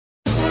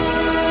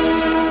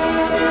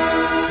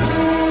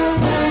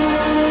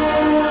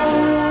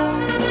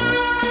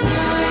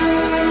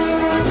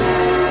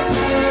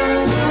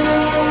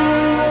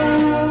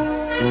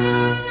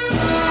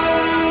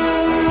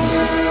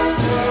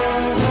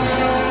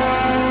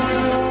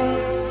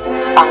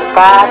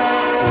Pangkat,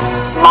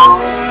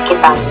 Mount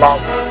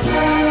Kitanglad.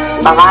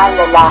 Mga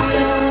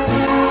lalaki: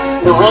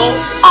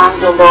 Luis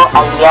Angelo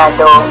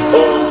Aliado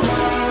A.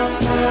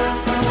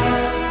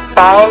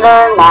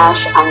 Tyler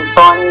Nash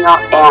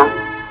Antonio M.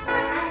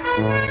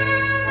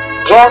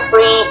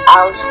 Jeffrey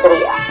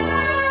Austria.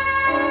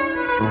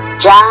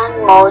 John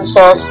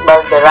Moses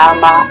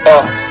Valderrama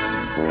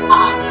S.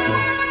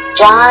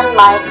 John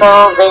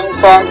Michael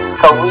Vincent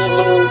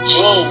Kawili G.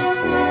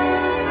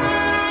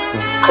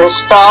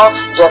 Christoph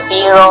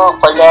Jafiro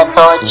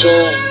Coleto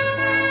J.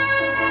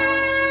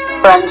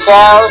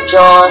 Francel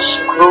Josh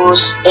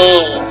Cruz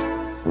A.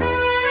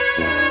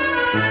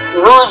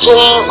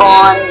 Rudy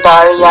Von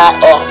Daria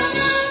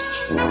S.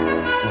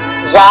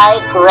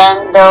 Zyke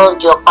Rendell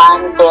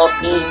Jopante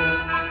B.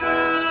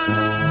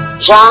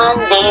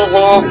 John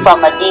David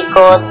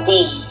Famadico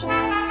T.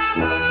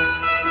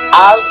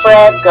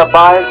 Alfred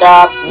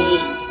Gabarda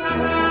P.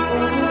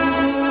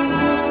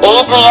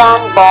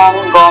 Adrian Bong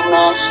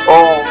Gomez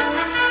O.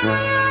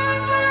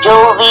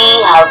 Jovi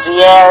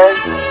Javier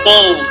P.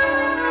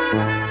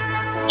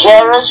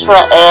 Jeros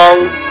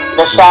Rael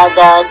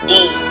Lasada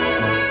D.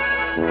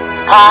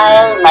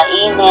 Kyle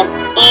Mainit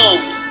E.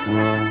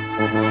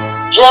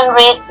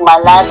 Junric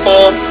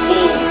Malate B.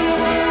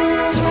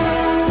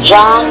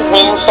 John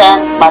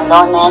Vincent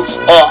Malones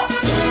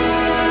S.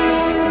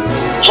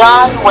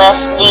 John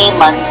Wesley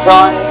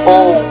Manzon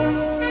O.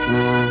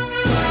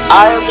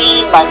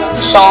 R.B.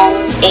 Manunsong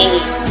A.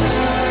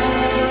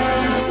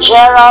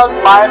 Gerald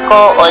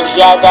Marco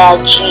Olyada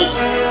G.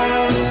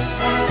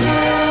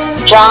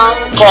 John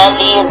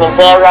Kelly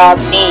Rivera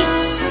B.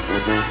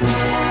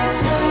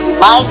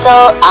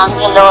 Michael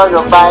Angelo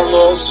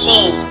Robale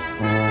C.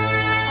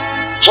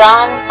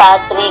 John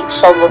Patrick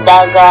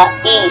Saludaga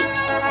E.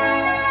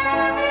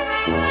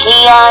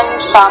 Kian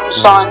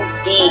Samson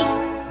D.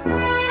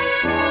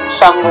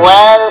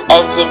 Samuel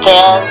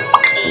Ezekiel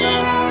C.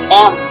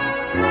 M.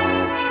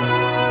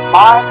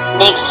 Mark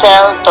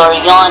Nixel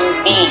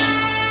Torion B.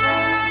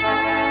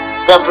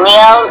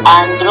 Gabriel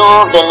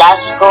Andrew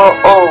Velasco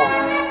O.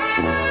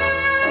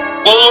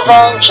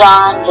 David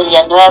John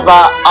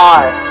Villanueva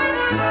R.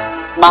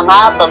 Mga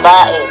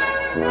babae: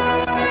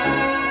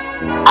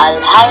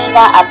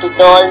 Alhaina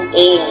Apidol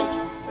A.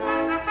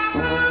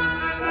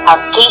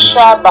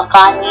 Akisha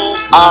Bacani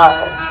R.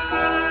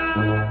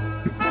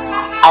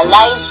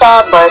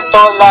 Eliza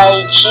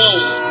Bartolay G.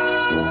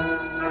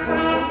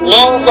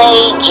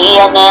 Lindsay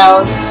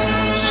Gianel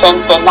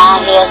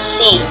Centenaje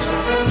C.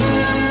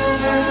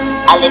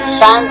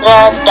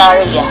 Alexandra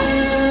Daria.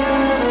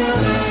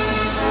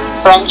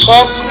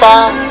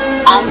 Francesca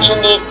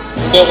Angelique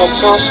De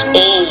Jesus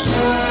A.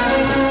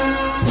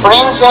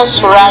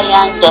 Princess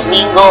Ryan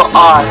Domingo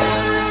R.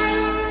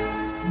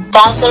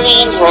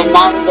 Catherine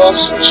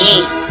Hernandez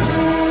G.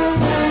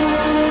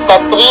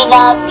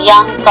 Katrina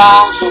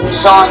Bianca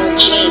Hinzon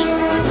G.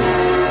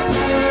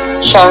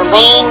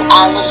 Charmaine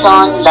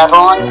Allison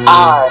Laron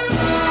R.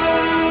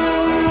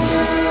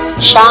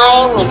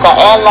 Shai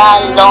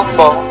Micaela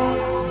Lombo.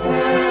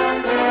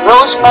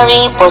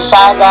 Rosemary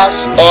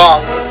Posadas L.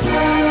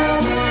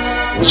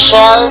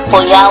 Michelle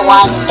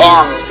Poyawan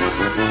M.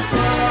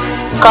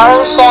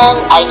 Carlson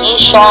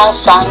Aisha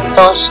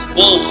Santos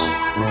D.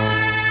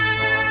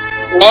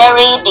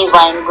 Mary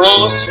Divine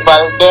Grace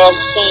Valdez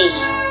C.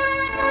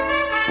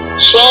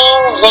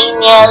 Shane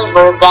Zaniel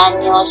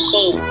Berganyo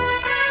C.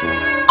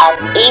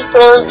 At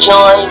April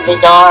Joy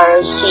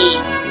Vidar C.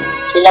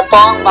 Sila po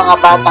ang mga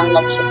batang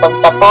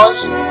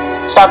nagsipagtapos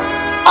sa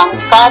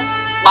pangkat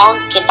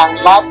Mount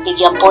Kitanglad.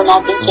 Bigyan po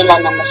natin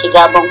sila ng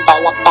masigabong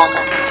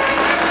palakpakan.